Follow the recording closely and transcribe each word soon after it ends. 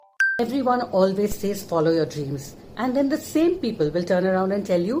Everyone always says follow your dreams, and then the same people will turn around and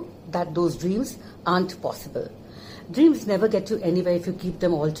tell you that those dreams aren't possible. Dreams never get you anywhere if you keep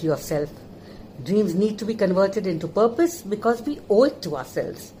them all to yourself. Dreams need to be converted into purpose because we owe it to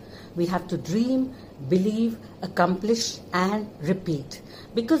ourselves. We have to dream, believe, accomplish, and repeat.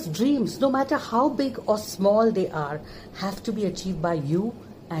 Because dreams, no matter how big or small they are, have to be achieved by you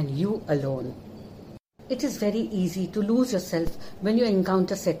and you alone. It is very easy to lose yourself when you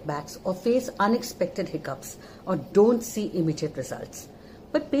encounter setbacks or face unexpected hiccups or don't see immediate results.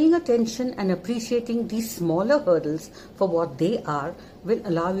 But paying attention and appreciating these smaller hurdles for what they are will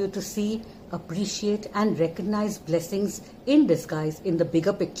allow you to see, appreciate, and recognize blessings in disguise in the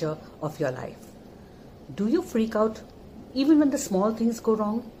bigger picture of your life. Do you freak out even when the small things go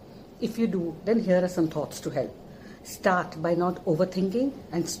wrong? If you do, then here are some thoughts to help. Start by not overthinking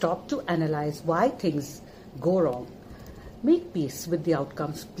and stop to analyze why things go wrong. Make peace with the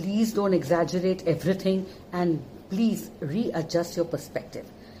outcomes. Please don't exaggerate everything and please readjust your perspective.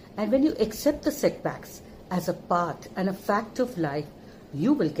 And when you accept the setbacks as a part and a fact of life,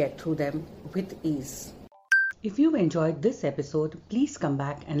 you will get through them with ease. If you enjoyed this episode, please come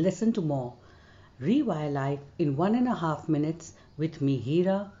back and listen to more. Rewire Life in 1.5 minutes with me,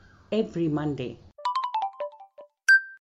 Hira, every Monday.